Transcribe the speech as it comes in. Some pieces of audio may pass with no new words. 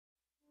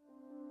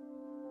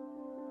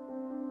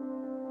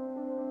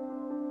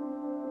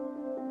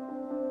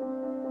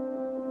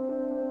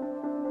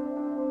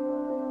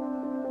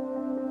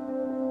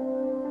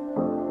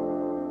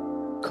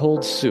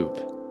Cold Soup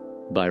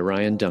by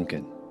Ryan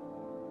Duncan.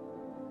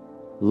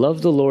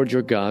 Love the Lord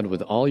your God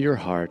with all your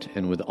heart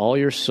and with all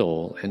your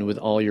soul and with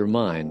all your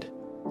mind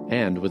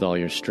and with all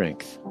your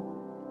strength.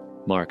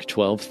 Mark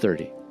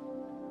 12:30.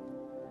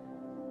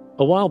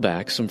 A while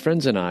back, some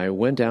friends and I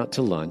went out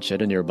to lunch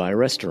at a nearby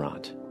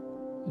restaurant.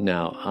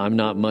 Now, I'm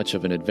not much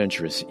of an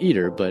adventurous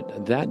eater,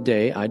 but that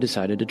day I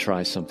decided to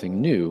try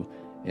something new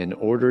and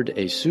ordered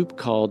a soup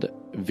called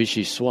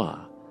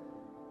vichyssoise.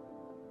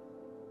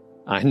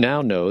 I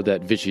now know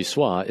that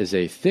vichyssoise is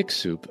a thick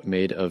soup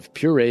made of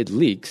pureed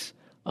leeks,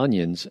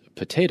 onions,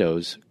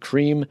 potatoes,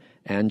 cream,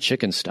 and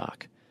chicken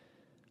stock.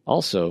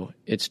 Also,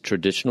 it's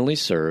traditionally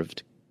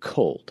served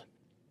cold.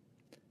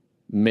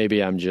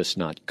 Maybe I'm just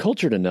not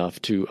cultured enough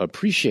to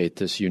appreciate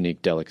this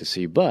unique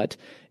delicacy, but,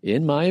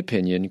 in my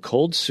opinion,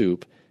 cold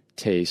soup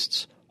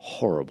tastes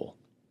horrible.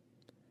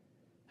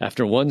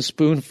 After one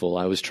spoonful,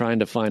 I was trying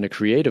to find a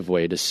creative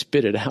way to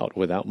spit it out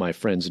without my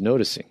friends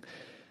noticing.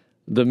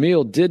 The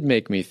meal did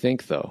make me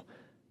think, though,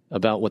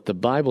 about what the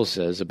Bible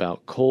says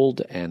about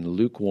cold and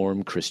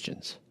lukewarm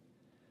Christians.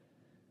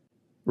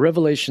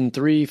 Revelation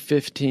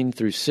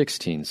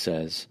 3:15-16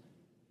 says,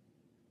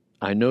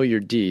 I know your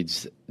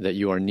deeds, that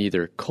you are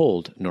neither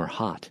cold nor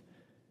hot.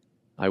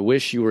 I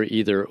wish you were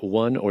either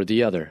one or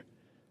the other.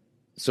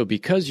 So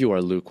because you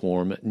are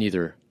lukewarm,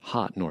 neither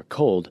hot nor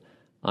cold,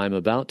 I am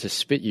about to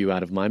spit you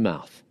out of my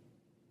mouth.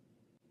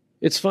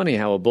 It's funny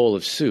how a bowl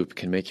of soup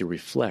can make you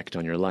reflect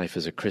on your life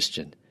as a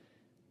Christian.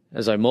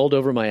 As I mulled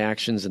over my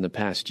actions in the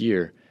past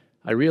year,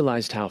 I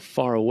realized how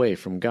far away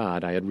from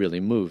God I had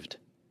really moved.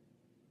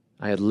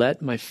 I had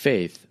let my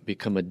faith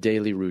become a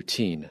daily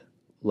routine,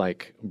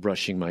 like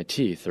brushing my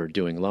teeth or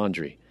doing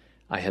laundry.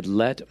 I had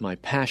let my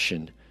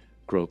passion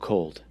grow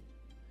cold.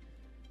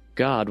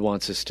 God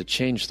wants us to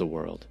change the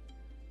world,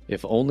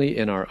 if only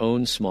in our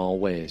own small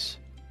ways.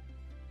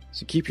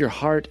 So keep your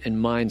heart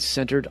and mind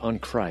centered on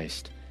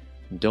Christ.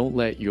 Don't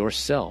let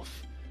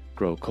yourself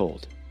grow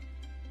cold.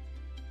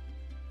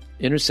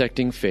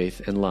 Intersecting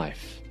faith and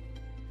life.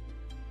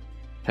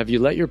 Have you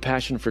let your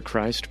passion for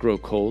Christ grow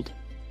cold?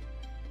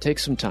 Take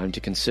some time to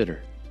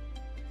consider.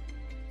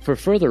 For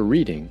further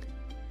reading,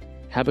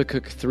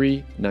 Habakkuk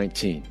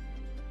 3:19.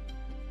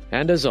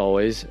 And as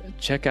always,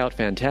 check out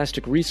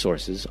fantastic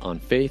resources on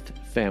faith,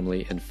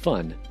 family, and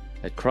fun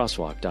at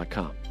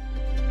crosswalk.com.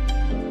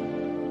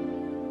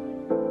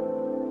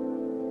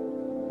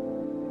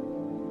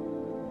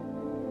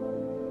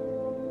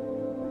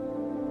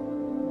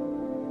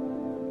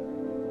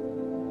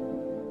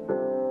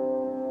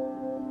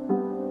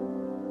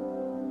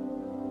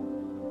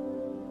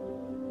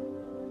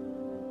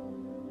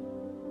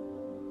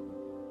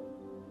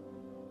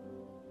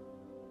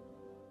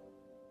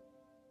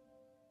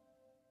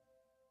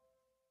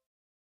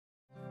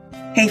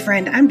 Hey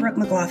friend, I'm Brooke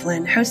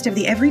McLaughlin, host of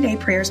the Everyday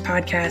Prayers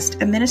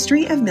podcast, a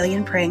ministry of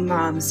million praying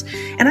moms,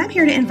 and I'm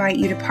here to invite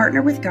you to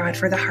partner with God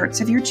for the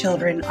hearts of your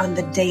children on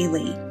the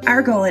daily.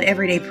 Our goal at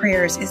Everyday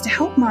Prayers is to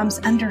help moms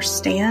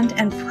understand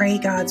and pray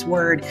God's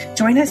Word.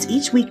 Join us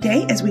each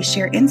weekday as we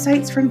share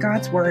insights from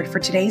God's Word for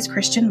today's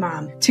Christian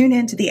mom. Tune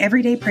in to the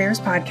Everyday Prayers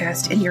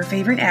podcast in your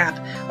favorite app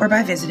or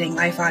by visiting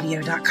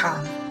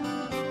lifeaudio.com.